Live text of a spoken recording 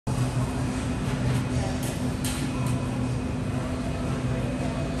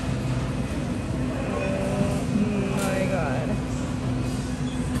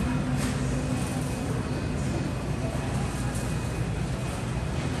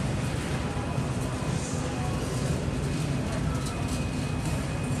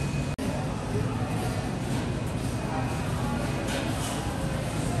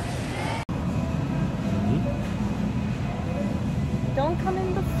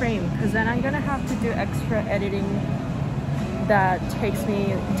frame because then I'm gonna have to do extra editing that takes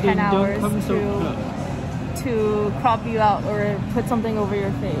me 10 hours to crop you out or put something over your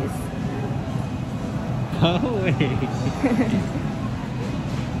face. Go away.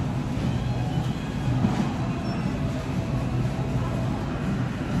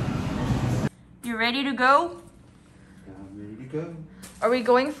 You ready to go? I'm ready to go. Are we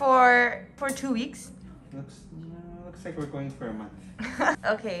going for 2 weeks? Looks like we're going for a month.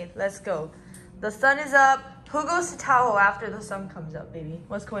 Okay, let's go. The sun is up. Who goes to Tahoe after the sun comes up, baby?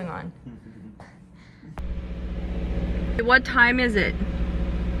 What's going on? What time is it?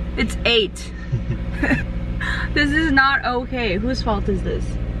 It's 8. This is not okay. Whose fault is this?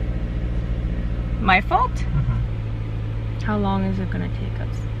 My fault? How long is it gonna take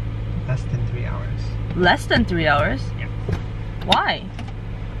us? Less than 3 hours. Less than 3 hours? Yeah. Why?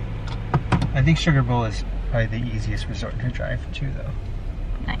 I think Sugar Bowl is probably the easiest resort to drive to, though.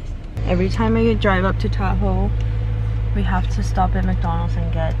 Nice. Every time I drive up to Tahoe, we have to stop at McDonald's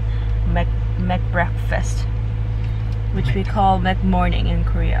and get Mac breakfast, which we call McMorning in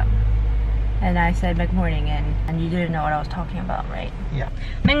Korea. And I said McMorning and you didn't know what I was talking about, right? Yeah.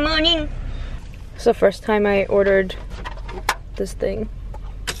 McMorning! It's the first time I ordered this thing.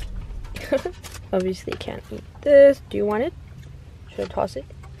 Obviously can't eat this. Do you want it? Should I toss it?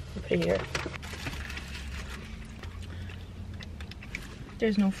 I'll put it here.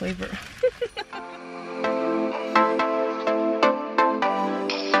 There's no flavor.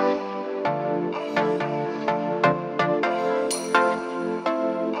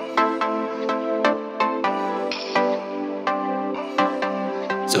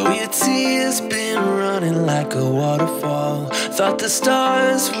 So your tears been running like a waterfall. Thought the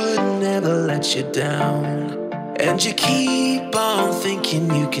stars would never let you down. And you keep on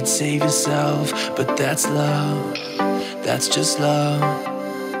thinking you could save yourself. But that's love, that's just love.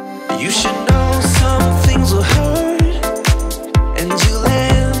 You should know some things will hurt, and you'll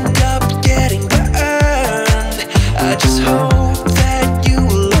end up getting burned. I just hope that you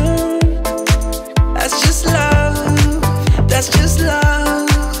will learn. That's just love, that's just love.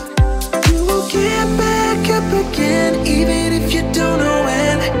 You will get back up again, even if you don't know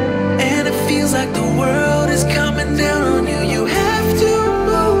when. And it feels like the world is coming down on you. You have to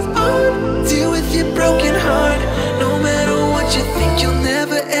move on, deal with your broken heart. No matter what you think, you'll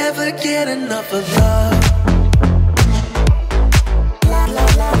never ever get enough of love.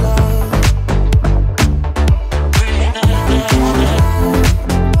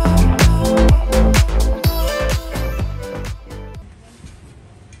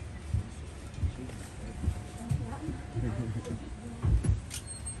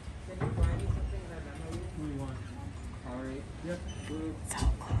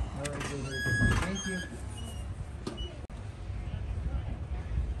 Thank you.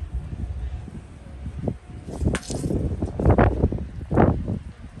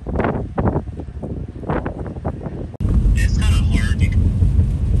 It's kind of hard.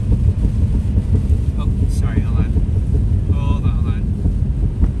 Oh, sorry, hold on. Hold on.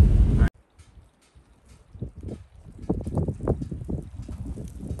 All right.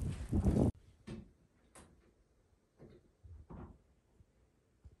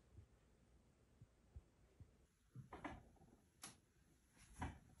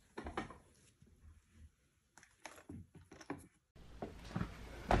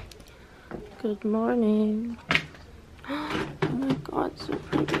 Good morning. Oh my god, so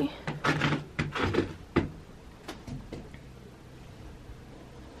pretty.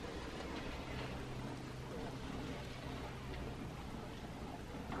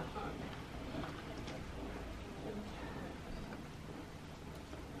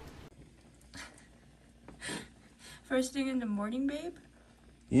 First thing in the morning, babe?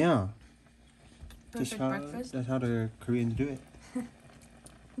 Yeah. Perfect breakfast? That's how the Koreans do it.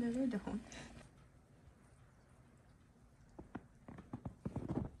 No, they don't.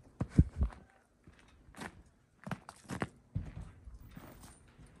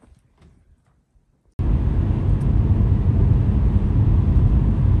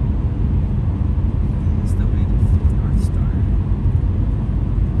 It's the way to North Star.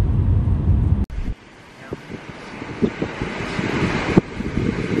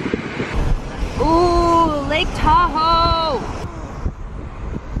 Ooh, Lake Tahoe!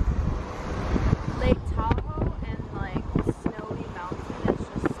 Lake Tahoe and like snowy mountain. It's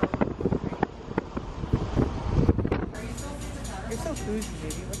just so pretty. You're so bougie,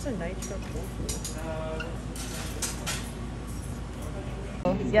 baby. What's a nitro tofu?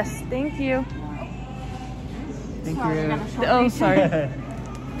 Oh, yes, thank you. Thank you. Oh, sorry.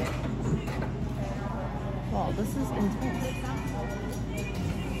 Wow, this is intense.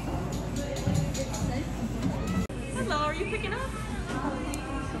 you picking up?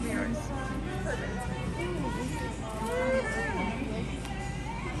 Some of yours.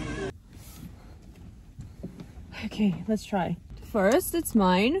 Okay, let's try. First, it's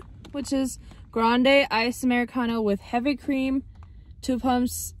mine, which is grande ice Americano with heavy cream, 2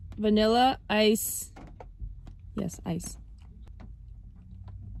 pumps vanilla ice. Yes, ice.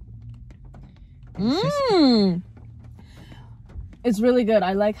 Mmm! It's really good.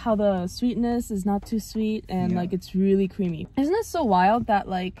 I like how the sweetness is not too sweet and like it's really creamy. Isn't it so wild that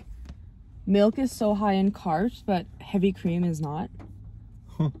like milk is so high in carbs but heavy cream is not?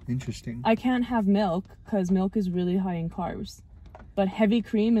 Huh, interesting. I can't have milk because milk is really high in carbs. But heavy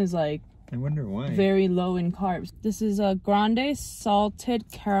cream is like I wonder why. Very low in carbs. This is a grande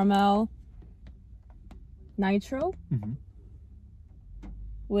salted caramel nitro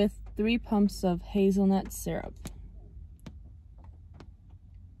with 3 pumps of hazelnut syrup.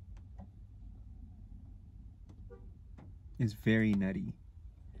 It's very nutty.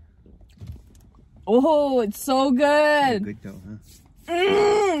 Oh, it's so good. Good though, huh?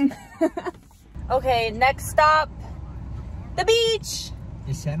 Okay, next stop, the beach.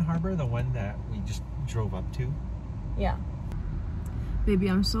 Is Sand Harbor the one that we just drove up to? Yeah. Baby,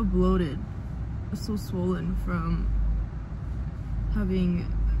 I'm so bloated. I'm so swollen from having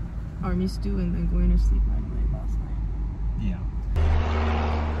army stew and then going to sleep right away last night. Yeah.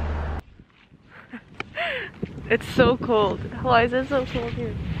 It's so cold. Why is it so cold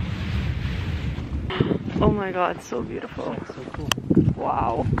here? Oh my god, so beautiful. That's so cool.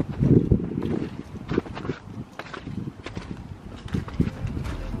 Wow.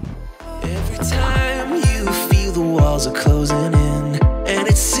 Every time you feel the walls are closing in, and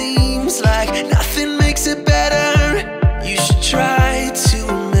it seems like nothing makes it better, you should try to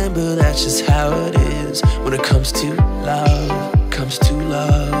remember that's just how it is when it comes to love, comes to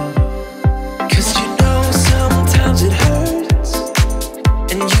love. 'Cause you know sometimes it hurts,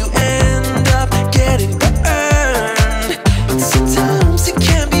 and you end up getting burned, but sometimes it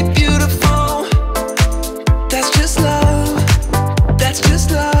can be beautiful. That's just love, that's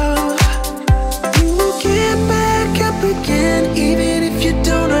just love. You will get back up again, even if you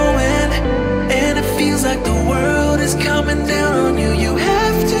don't know when, and it feels like the world is coming down on you. You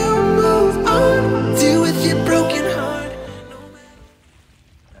have to move on, deal with your broken heart.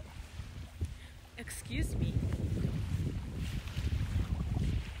 Excuse me.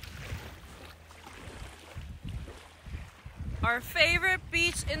 Our favorite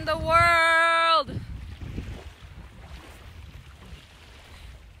beach in the world.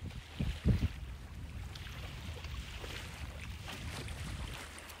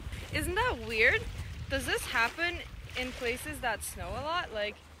 Isn't that weird? Does this happen in places that snow a lot?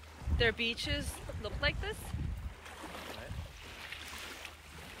 Like, their beaches look like this?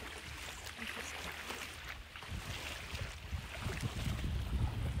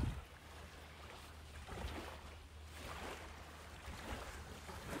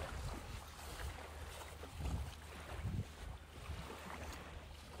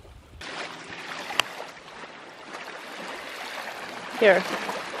 Here,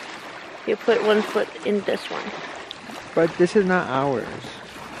 you put 1 foot in this one. But this is not ours.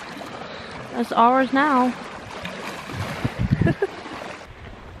 That's ours now.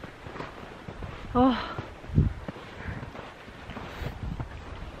 Oh.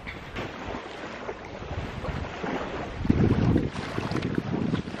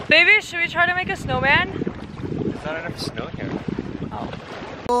 Baby, should we try to make a snowman? There's not enough snow here. Oh.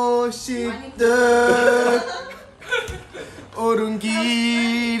 오른 길이라고.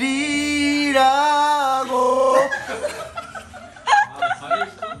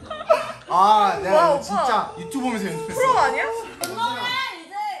 아, 내가 이거 진짜 유튜브 보면서 연습했어. 프로 아니야?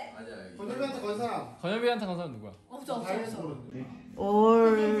 건엽이한테 건 사람. 건엽이한테 간 사람 누구야? 없어.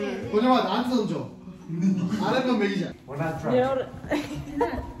 건엽아 나한테 던져. 안 하면 맥이자.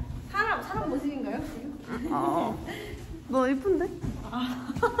 사람 모습인가요? 너 이쁜데?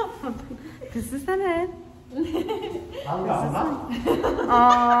 This is it.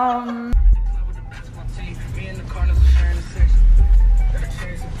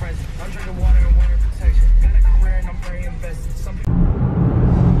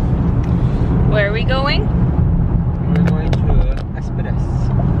 Where are we going? We're going to Espides.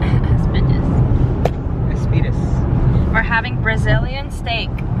 Espides. We're having Brazilian steak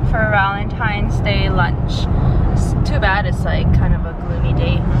for Valentine's Day lunch. It's too bad it's like kind of a gloomy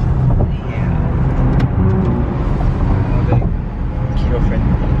day. Yeah. Keto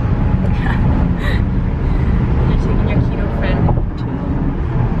friendly. You're taking your keto friend to.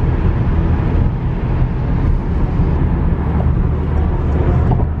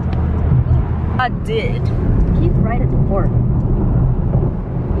 I did. Keep right at the port.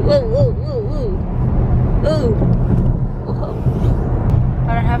 Whoa, whoa, whoa, whoa. Whoa.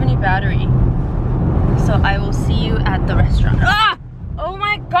 I don't have any battery. So I will see you at the restaurant. Ah! Oh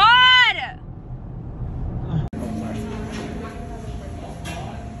my god!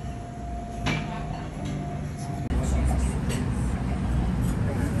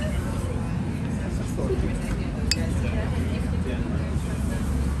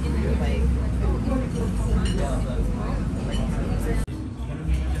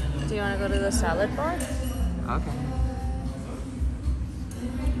 Do you want to go to the salad bar? Okay.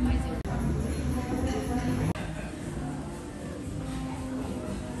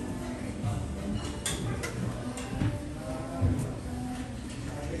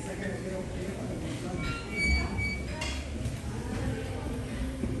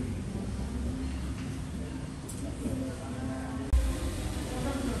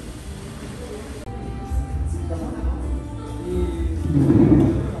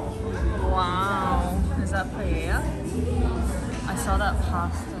 Wow, is that paella? I saw that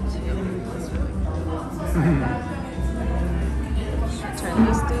pasta too. It's really good. Turn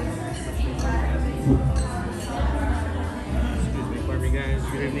this dude. Excuse me, for me guys.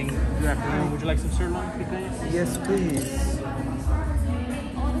 Good evening, good afternoon. Would you like some sirloin picanha? Yes, please.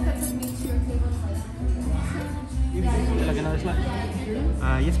 Would you like another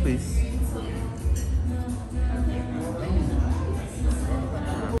slice? Yes, please.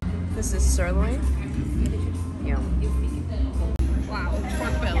 This is sirloin. Yum. Wow,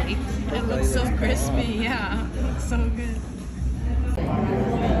 pork belly. It looks so crispy. Yeah, it looks so good.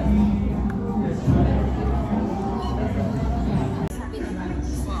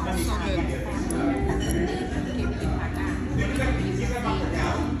 Wow, so good.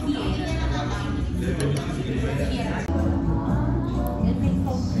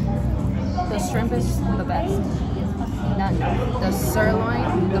 The shrimp is the best. No, the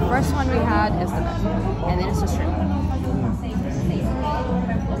sirloin, the first one we had is the best, and then it's the shrimp.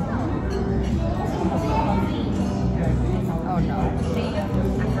 Oh no,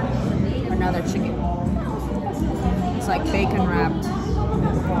 another chicken. It's like bacon wrapped.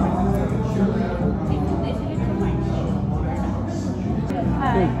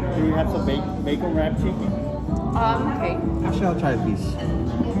 Do you have some bacon wrapped chicken? Okay. Actually, I'll try a piece.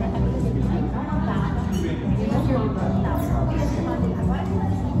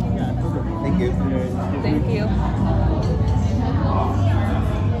 Thank you. Thank you.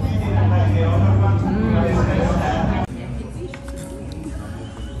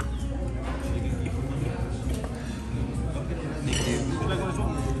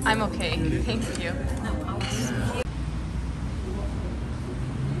 I'm okay. Thank you.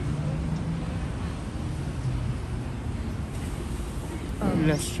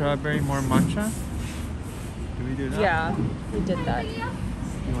 Less strawberry, more matcha. Can we do that? Yeah, we did that.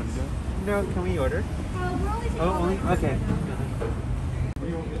 You want to go? No, can we order? Oh, only? Okay.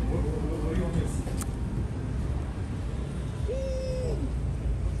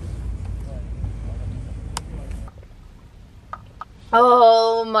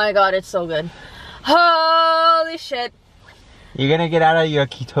 Oh my god, it's so good. Holy shit. You're gonna get out of your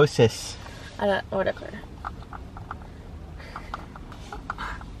ketosis. Whatever.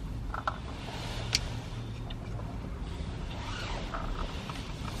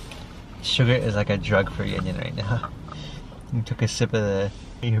 Sugar is like a drug for Yin right now. You took a sip of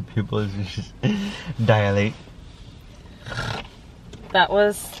your pupils just dilate. That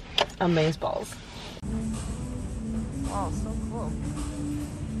was amazeballs. Wow, so cool.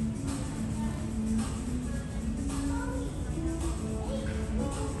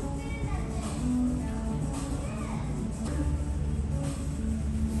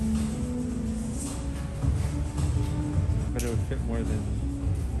 But it would fit more than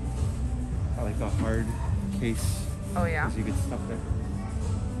like a hard case. Oh yeah. Because you get stuff there.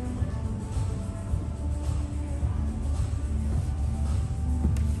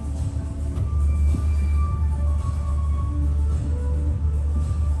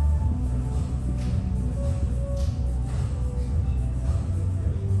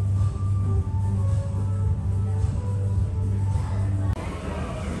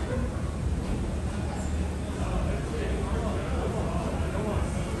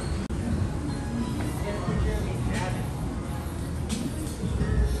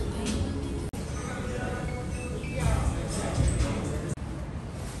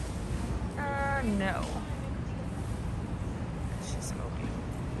 No. She's smoking.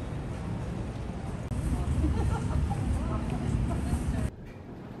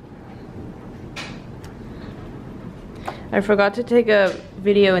 I forgot to take a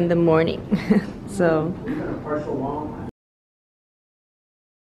video in the morning, so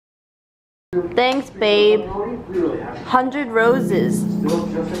Thanks, babe. 100 roses.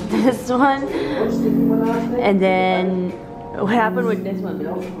 This one. And then, what happened with this one?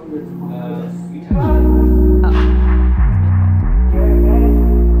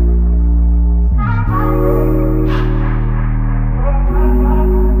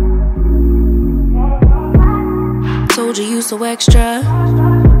 Told you so extra,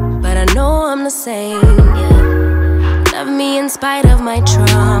 but I know I'm the same. Yeah. Love me in spite of my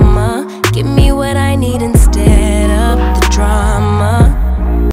trauma. Give me what I need instead.